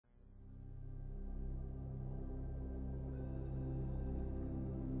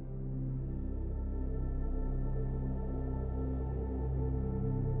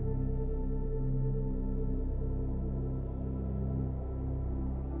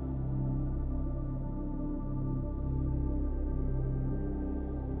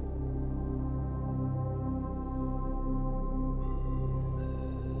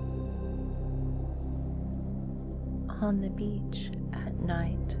On the beach at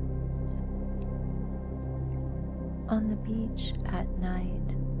night. On the beach at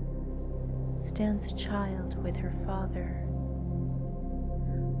night stands a child with her father,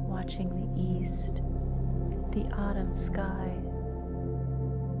 watching the east, the autumn sky.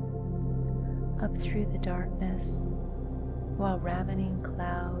 Up through the darkness, while ravening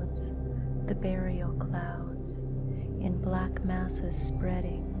clouds, the burial clouds, in black masses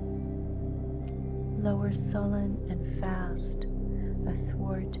spreading, lower sullen and fast,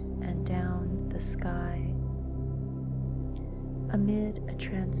 athwart and down the sky. Amid a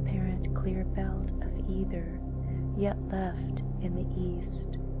transparent clear belt of ether, yet left in the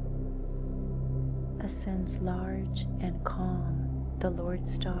east, ascends large and calm the Lord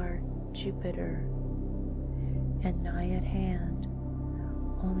star Jupiter, and nigh at hand,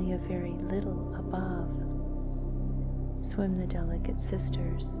 only a very little above, swim the delicate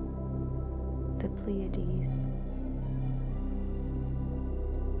sisters, the Pleiades.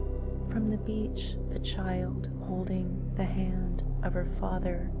 From the beach, the child holding the hand of her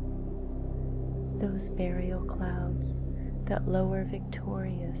father, those burial clouds that lower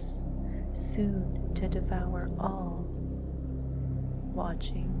victorious, soon to devour all,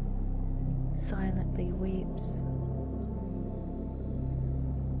 watching, silently weeps.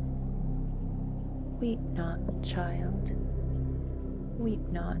 Weep not, child, weep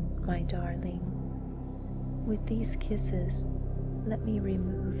not, my darling. With these kisses, let me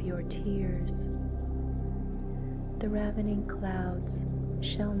remove your tears. The ravening clouds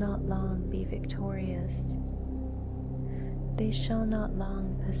shall not long be victorious. They shall not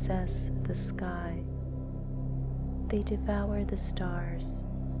long possess the sky. They devour the stars,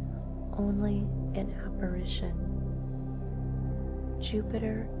 only in apparition.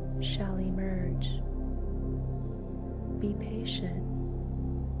 Jupiter shall emerge. Be patient.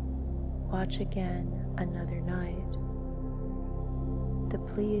 Watch again another night. The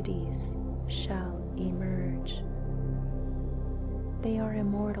Pleiades shall emerge. They are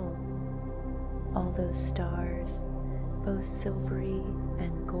immortal, all those stars, both silvery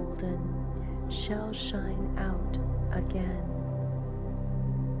and golden, shall shine out again.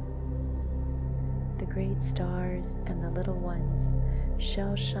 The great stars and the little ones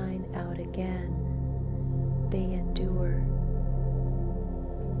shall shine out again. They endure.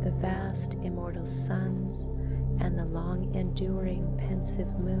 The vast immortal suns and the long-enduring pensive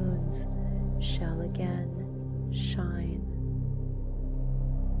moons shall again shine.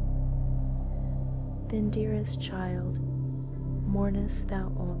 Then, dearest child, mournest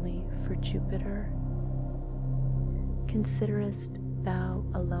thou only for Jupiter? Considerest thou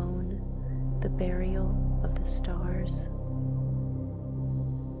alone the burial of the stars?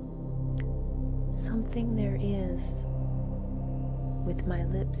 Something there is, with my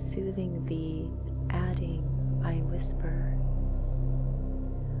lips soothing thee, adding, I whisper.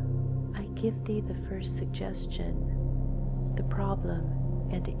 I give thee the first suggestion, the problem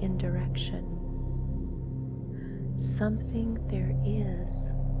and indirection. Something there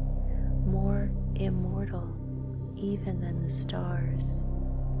is, more immortal even than the stars.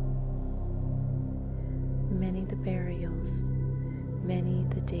 Many the burials, many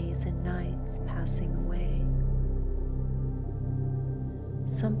the days and nights passing away.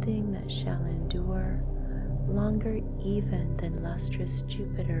 Something that shall endure longer even than lustrous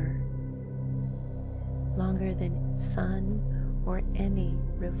Jupiter, longer than sun or any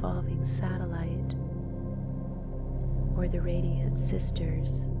revolving satellite, or the radiant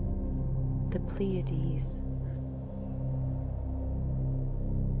sisters, the Pleiades.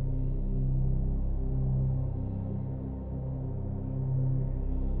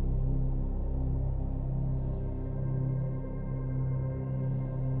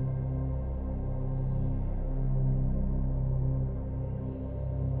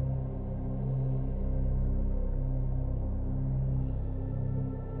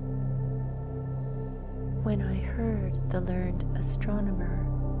 When I heard the learned astronomer,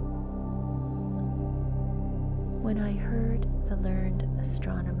 when I heard the learned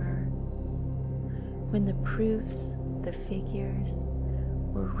astronomer, when the proofs, the figures,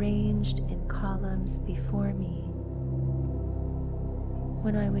 were ranged in columns before me,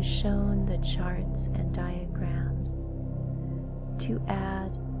 when I was shown the charts and diagrams, to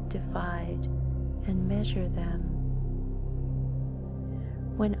add, divide, and measure them,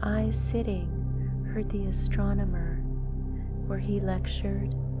 when I sitting heard the astronomer where he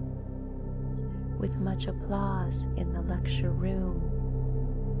lectured, with much applause in the lecture room,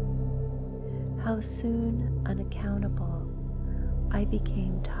 how soon unaccountable I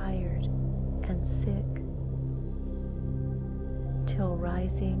became tired and sick, till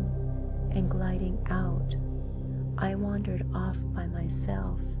rising and gliding out, I wandered off by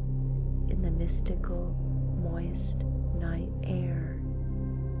myself in the mystical, moist night air,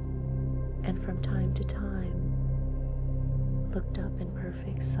 and from time to time looked up in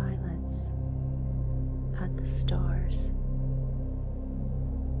perfect silence at the stars.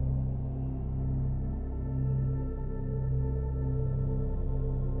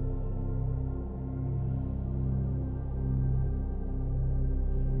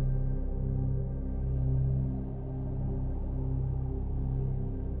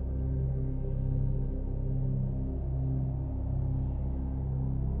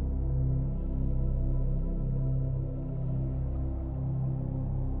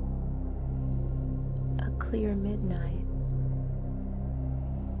 Clear midnight.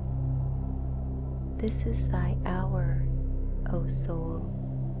 This is thy hour, O soul,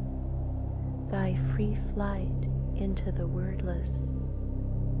 thy free flight into the wordless,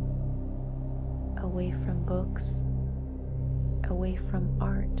 away from books, away from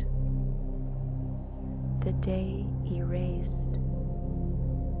art, the day erased,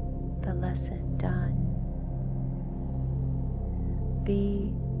 the lesson done.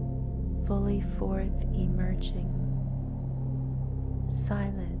 Thee fully forth emerging,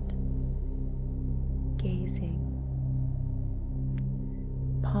 silent, gazing,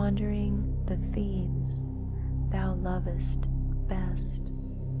 pondering the themes thou lovest best.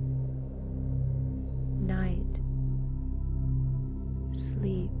 Night,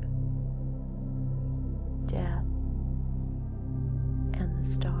 sleep, death, and the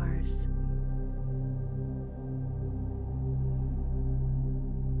stars.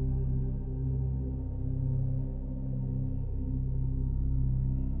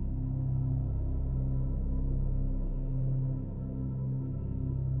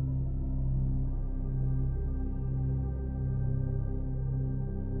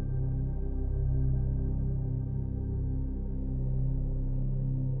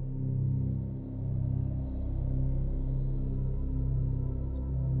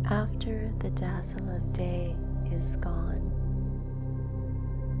 After the dazzle of day is gone,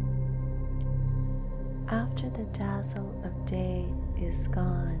 after the dazzle of day is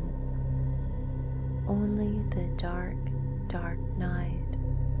gone, only the dark, dark night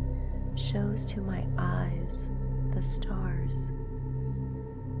shows to my eyes the stars.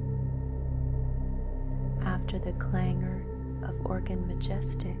 After the clangor of organ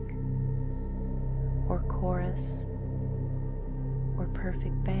majestic, or chorus, or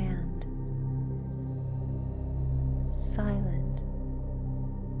perfect band, silent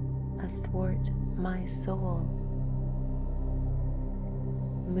athwart my soul,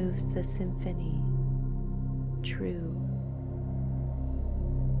 moves the symphony true.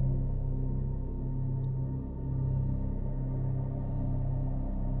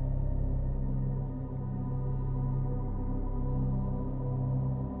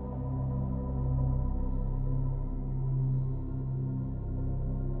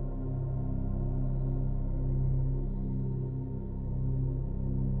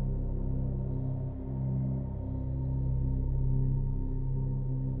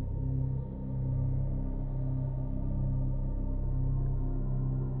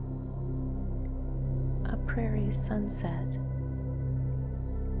 Prairie sunset,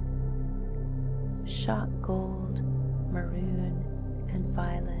 shot gold, maroon, and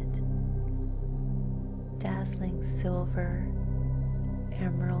violet, dazzling silver,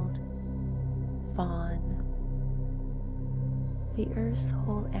 emerald, fawn, the earth's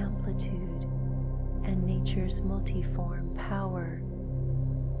whole amplitude and nature's multiform power,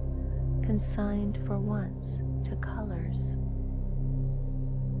 consigned for once to colors.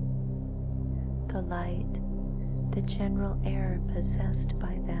 The light, the general air possessed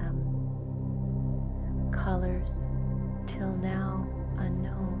by them, colors till now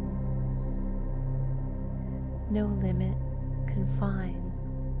unknown, no limit confine,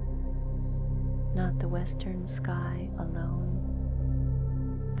 not the western sky alone,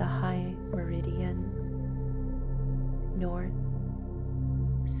 the high meridian, north,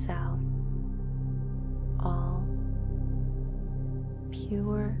 south, all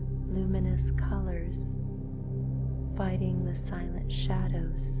pure luminous colors, fighting the silent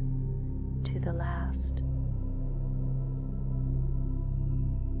shadows to the last.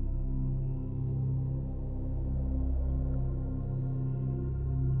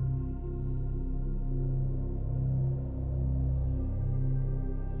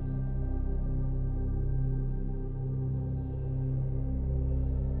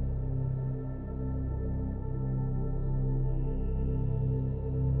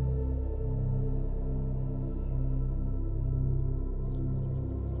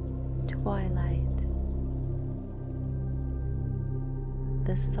 Twilight,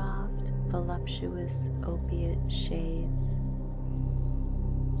 the soft, voluptuous opiate shades.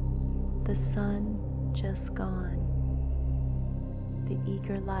 The sun just gone, the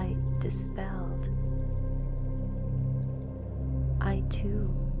eager light dispelled. I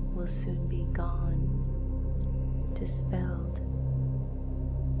too will soon be gone, dispelled.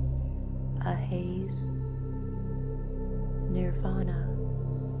 A haze, nirvana,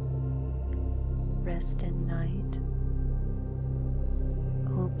 rest in night,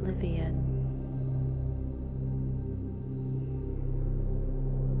 oblivion.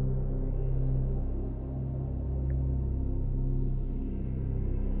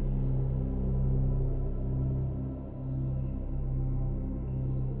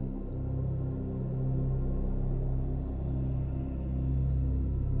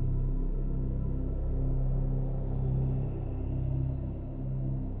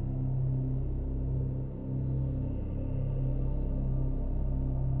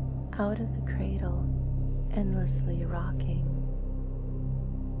 Out of the cradle, endlessly rocking.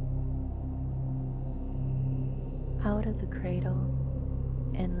 Out of the cradle,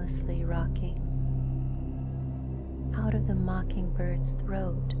 endlessly rocking. Out of the mockingbird's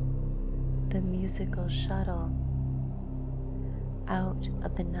throat, the musical shuttle. Out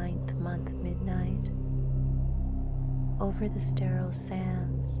of the 9th month midnight, over the sterile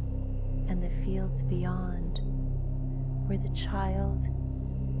sands and the fields beyond, where the child,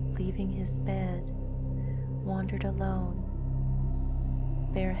 leaving his bed, wandered alone,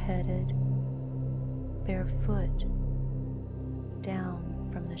 bareheaded, barefoot, down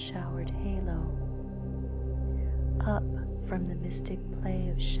from the showered halo, up from the mystic play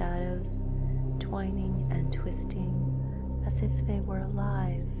of shadows, twining and twisting as if they were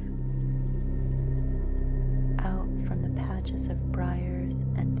alive, out from the patches of briars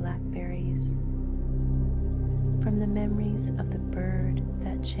and blackberries, from the memories of the bird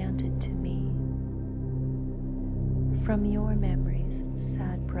that chanted to me, from your memories,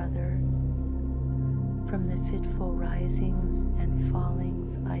 sad brother, from the fitful risings and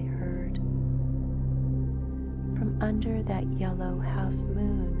fallings I heard, from under that yellow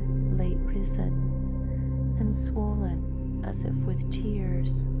half-moon late risen and swollen as if with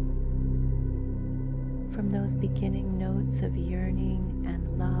tears, from those beginning notes of yearning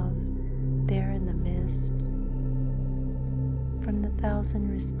and love there in the mist, from the 1,000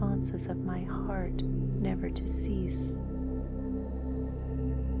 responses of my heart never to cease,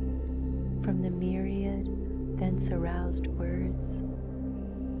 from the myriad thence aroused words,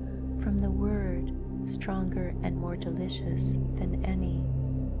 from the word stronger and more delicious than any,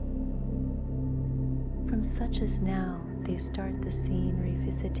 from such as now they start the scene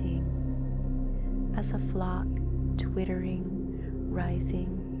revisiting, as a flock twittering,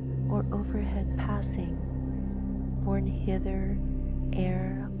 rising, or overhead passing, borne hither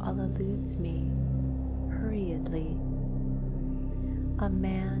ere all eludes me, hurriedly. A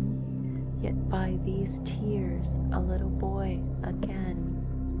man, yet by these tears a little boy again,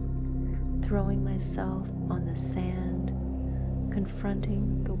 throwing myself on the sand,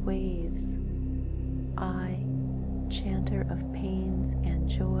 confronting the waves, I, chanter of pains and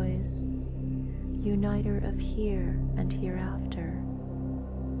joys, uniter of here and hereafter,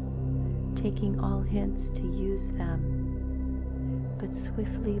 taking all hints to use them, but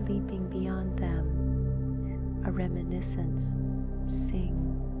swiftly leaping beyond them, a reminiscence, sing.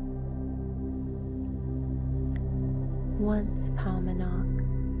 Once Paumanok,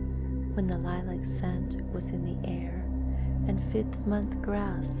 when the lilac scent was in the air and 5th month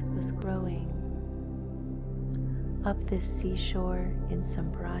grass was growing, up this seashore in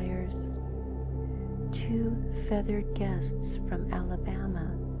some briars, 2 feathered guests from Alabama,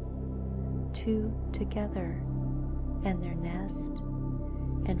 2 together, and their nest,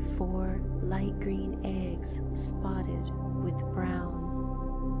 and 4 light green eggs spotted with brown.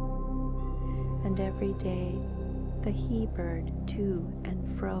 And every day the he-bird to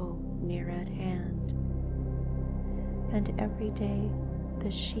and fro near at hand, and every day the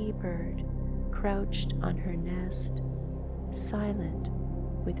she-bird crouched on her nest, silent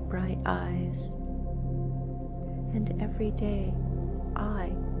with bright eyes, and every day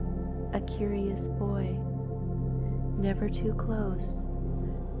I, a curious boy, never too close,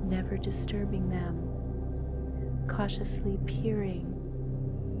 never disturbing them, cautiously peering,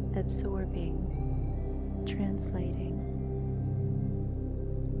 absorbing, translating.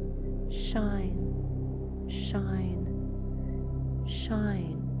 Shine, shine,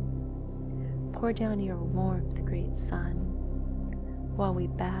 shine. Pour down your warmth, great sun, while we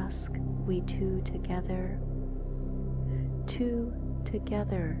bask, we 2 together. 2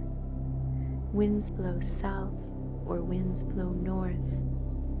 together. Winds blow south or winds blow north,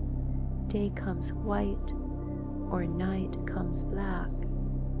 day comes white or night comes black,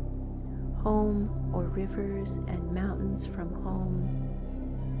 home or rivers and mountains from home,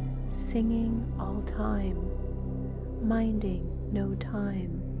 singing all time, minding no time,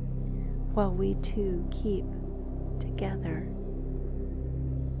 while we two keep together,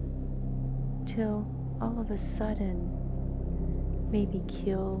 till all of a sudden, may be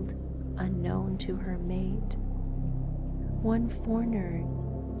killed unknown to her mate, one forenoon,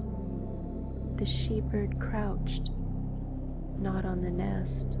 the she-bird crouched not on the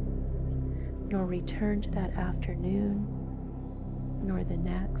nest, nor returned that afternoon, nor the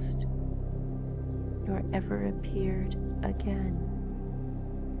next, nor ever appeared again.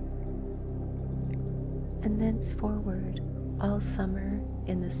 And thenceforward, all summer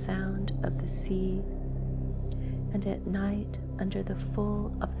in the sound of the sea, and at night under the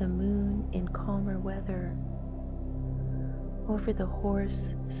full of the moon in calmer weather, over the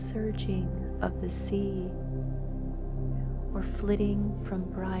hoarse surging of the sea, or flitting from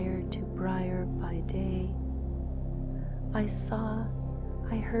briar to briar by day, I saw,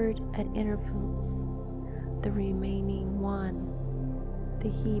 I heard at intervals, the remaining one, the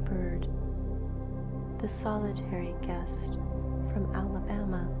he-bird, the solitary guest from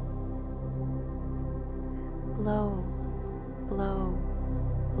Alabama. Blow, blow,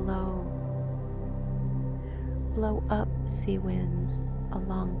 blow. Blow up, sea winds,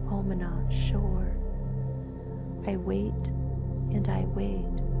 along Pomona shore. I wait and I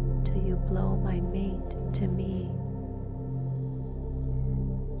wait till you blow my mate to me.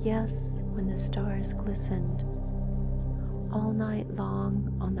 Yes, when the stars glistened, all night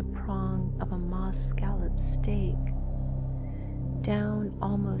long on the prong of a moss-scalloped stake, down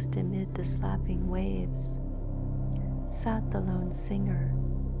almost amid the slapping waves, sat the lone singer,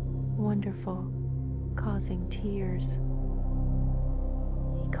 wonderful, causing tears.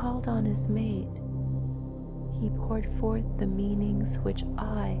 He called on his mate. He poured forth the meanings which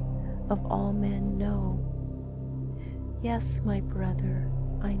I, of all men, know. Yes, my brother,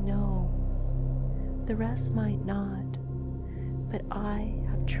 I know. The rest might not, but I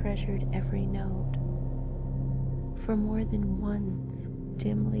have treasured every note. For more than once,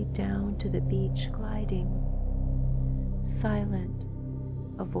 dimly down to the beach gliding, silent,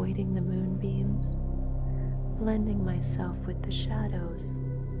 avoiding the moonbeams, blending myself with the shadows,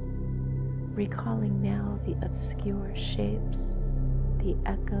 recalling now the obscure shapes, the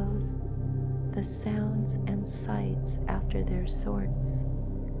echoes, the sounds and sights after their sorts.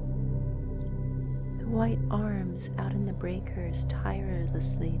 The white arms out in the breakers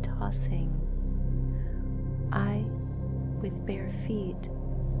tirelessly tossing. I, with bare feet,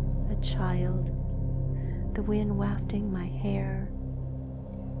 a child, the wind wafting my hair,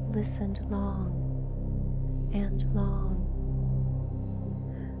 listened long and long.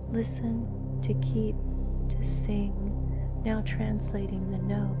 Listen to keep, to sing, now translating the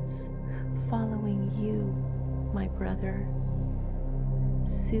notes, following you, my brother.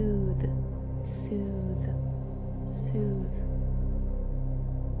 Soothe, soothe, soothe.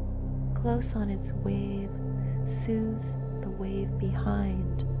 Close on its wave, soothes the wave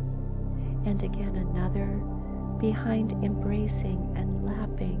behind, and again another, behind embracing and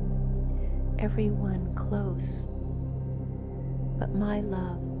lapping, everyone close. But my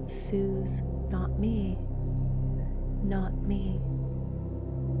love soothes not me, not me.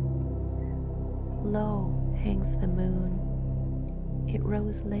 Low hangs the moon, it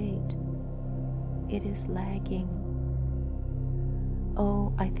rose late, it is lagging.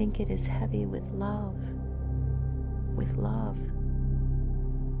 Oh, I think it is heavy with love, with love.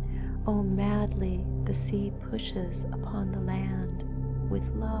 Oh, madly the sea pushes upon the land, with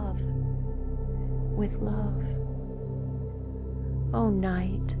love, with love. Oh,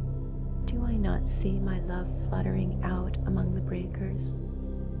 night, do I not see my love fluttering out among the breakers?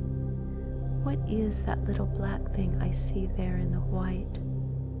 What is that little black thing I see there in the white?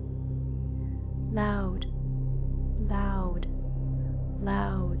 Loud, loud,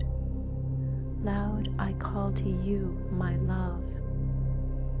 loud, loud I call to you, my love.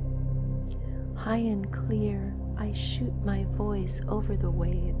 High and clear I shoot my voice over the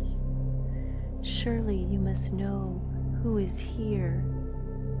waves. Surely you must know who is here,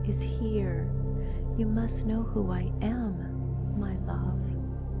 is here. You must know who I am, my love.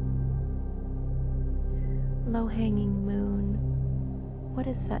 Low-hanging moon, what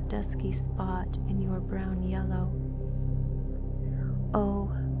is that dusky spot in your brown yellow?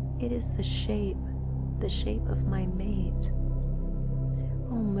 Oh, it is the shape of my mate.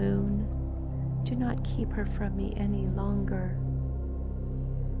 Oh, moon, do not keep her from me any longer.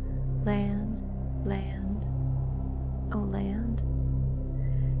 Land, land, oh land,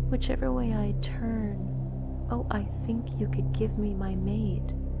 Whichever way I turn, oh, I think you could give me my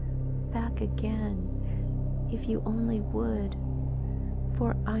mate back again, if you only would,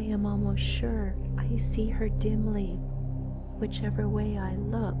 for I am almost sure I see her dimly, whichever way I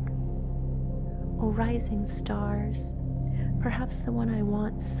look. Oh, rising stars, perhaps the one I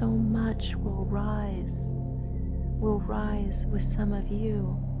want so much will rise with some of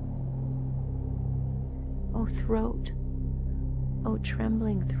you. Oh, throat, oh,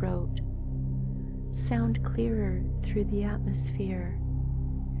 trembling throat, sound clearer through the atmosphere,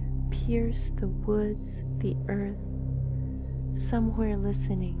 pierce the woods, the earth, somewhere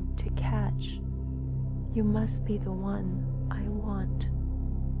listening to catch. You must be the one I want.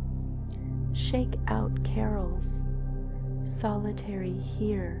 Shake out carols, solitary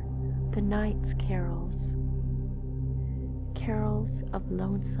here, the night's carols, carols of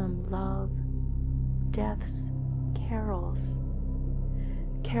lonesome love, death's carols,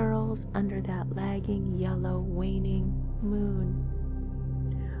 carols under that lagging yellow waning moon.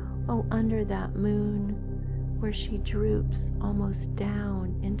 Oh, under that moon where she droops almost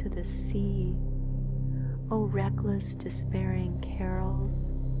down into the sea. Oh, reckless, despairing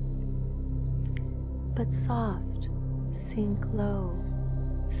carols. But soft, sink low,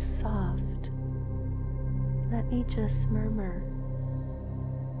 soft. Let me just murmur.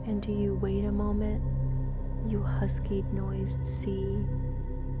 And do you wait a moment, you husky noised sea?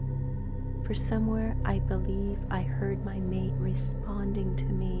 For somewhere I believe I heard my mate responding to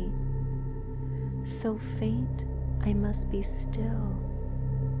me. So faint I must be still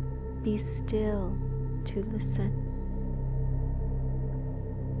to listen.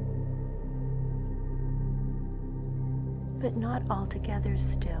 But not altogether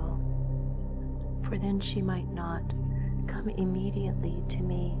still, for then she might not come immediately to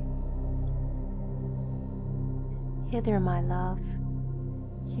me. Hither, my love,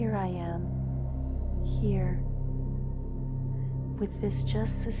 here I am, here. With this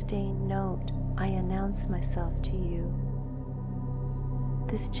just sustained note, I announce myself to you.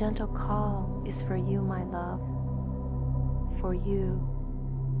 This gentle call is for you, my love, for you.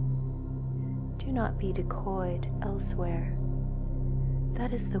 Do not be decoyed elsewhere.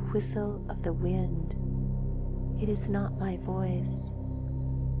 That is the whistle of the wind. It is not my voice.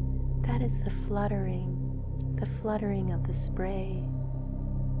 That is the fluttering of the spray.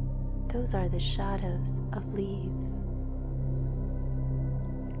 Those are the shadows of leaves.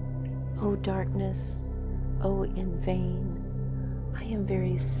 O darkness, O in vain, I am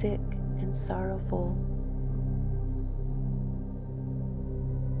very sick and sorrowful.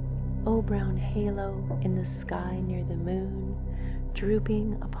 O brown halo in the sky near the moon,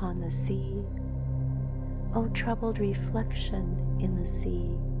 drooping upon the sea. O troubled reflection in the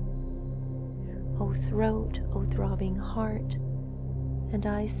sea. O throat, O throbbing heart, and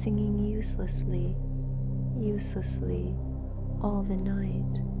I singing uselessly, all the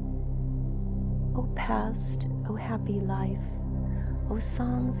night. O past, O happy life, O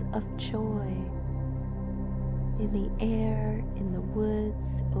songs of joy, in the air, in the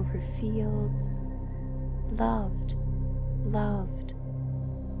woods, over fields, loved, loved,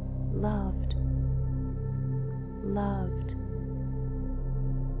 loved, loved,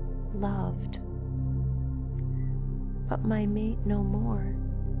 loved. But my mate no more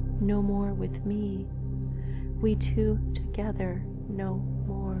with me, we two together no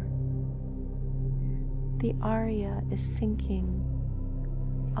more. The aria is sinking,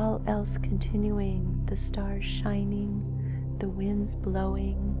 all else continuing, the stars shining, the winds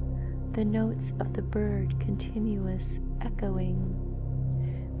blowing, the notes of the bird continuous echoing,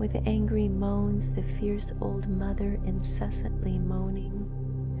 with angry moans the fierce old mother incessantly moaning,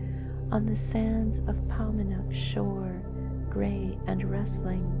 on the sands of Paumanok's shore, gray and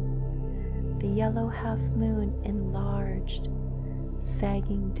wrestling, the yellow half-moon enlarged,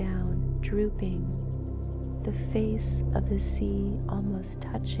 sagging down, drooping, the face of the sea almost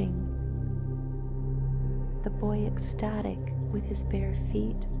touching, the boy ecstatic with his bare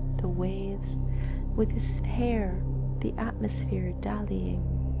feet, the waves, with his hair, the atmosphere dallying,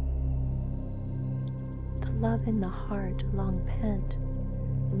 the love in the heart long pent,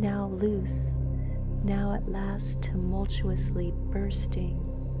 now loose, now at last tumultuously bursting,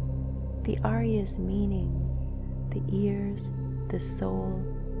 the aria's meaning, the ears, the soul,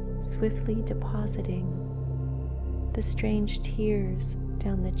 swiftly depositing, the strange tears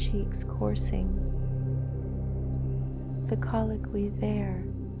down the cheeks coursing, the colloquy there,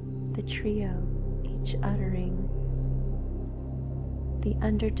 the trio each uttering, the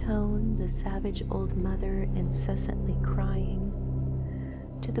undertone, the savage old mother incessantly crying,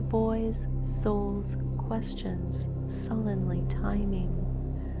 to the boy's soul's questions sullenly timing,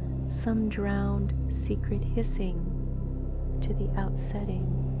 some drowned secret hissing to the outsetting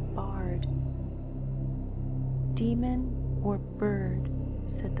bard. Demon or bird,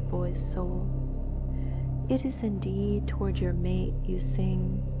 said the boy's soul, it is indeed toward your mate you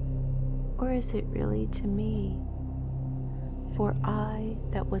sing, or is it really to me? For I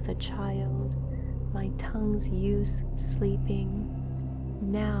that was a child, my tongue's use sleeping,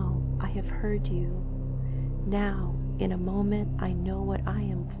 now I have heard you, now in a moment I know what I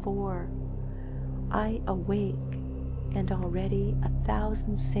am for. I awake, and already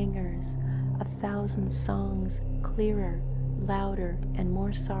 1,000 singers, 1,000 songs clearer, louder, and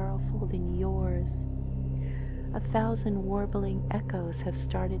more sorrowful than yours. 1,000 warbling echoes have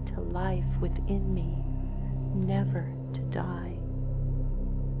started to life within me, never to die.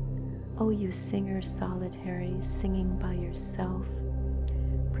 O you singers solitary, singing by yourself,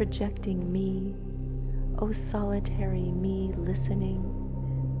 projecting me, O solitary me listening,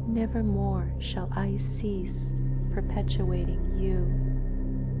 nevermore shall I cease perpetuating you.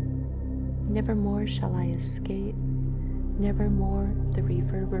 Nevermore shall I escape, nevermore the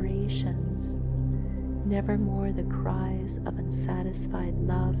reverberations, nevermore the cries of unsatisfied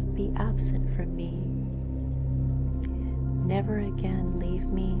love be absent from me. Never again leave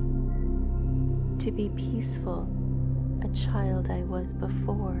me to be peaceful, a child I was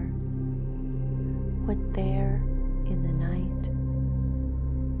before. What there in the night,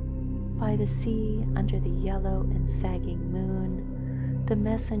 by the sea under the yellow and sagging moon, the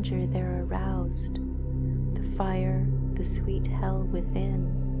messenger there aroused, the fire, the sweet hell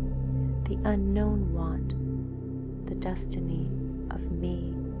within, the unknown want, the destiny of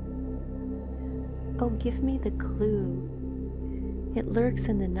me. Oh, give me the clue. It lurks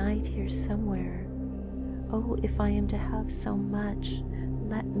in the night here somewhere. Oh, if I am to have so much,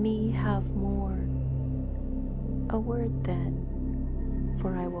 let me have more. A word then,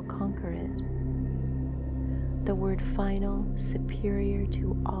 for I will conquer it. The word final, superior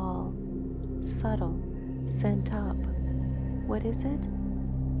to all, subtle, sent up. What is it?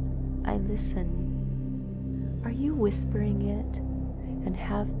 I listen. Are you whispering it, and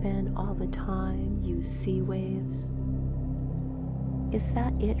have been all the time, you sea waves? Is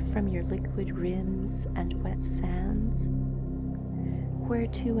that it from your liquid rims and wet sands?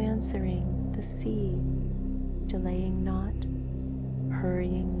 Whereto answering the sea, delaying not,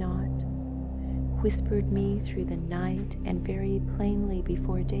 hurrying not, whispered me through the night, and very plainly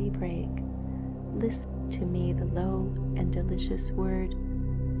before daybreak, lisped to me the low and delicious word,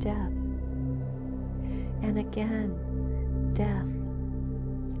 death. And again, death,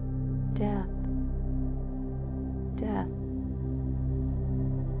 death, death,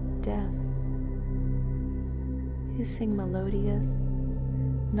 death, hissing melodious,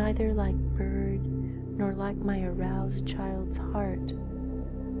 neither like bird nor like my aroused child's heart,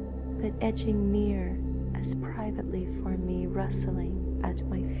 but edging near as privately for me, rustling at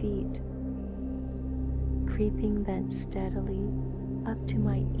my feet, creeping then steadily up to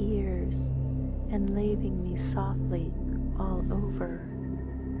my ears and laving me softly all over.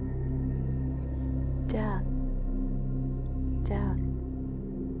 Death, death,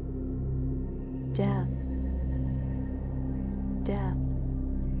 death, death,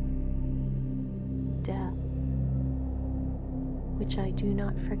 death, which I do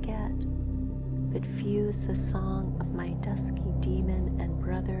not forget, but fuse the song of my dusky demon and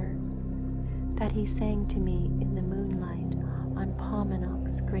brother, that he sang to me in the moonlight on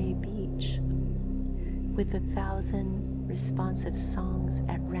Paumanok's gray beach, with 1,000 responsive songs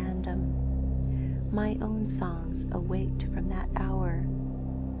at random, my own songs awaked from that hour,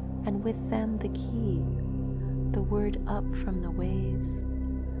 and with them the key, the word up from the waves,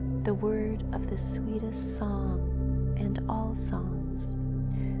 the word of the sweetest song and all songs,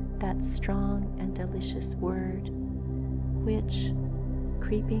 that strong and delicious word, which,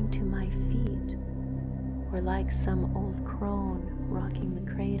 creeping to my feet, were like some old crone rocking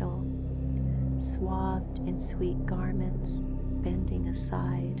the cradle, swathed in sweet garments, bending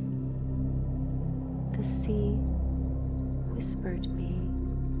aside. The sea whispered me.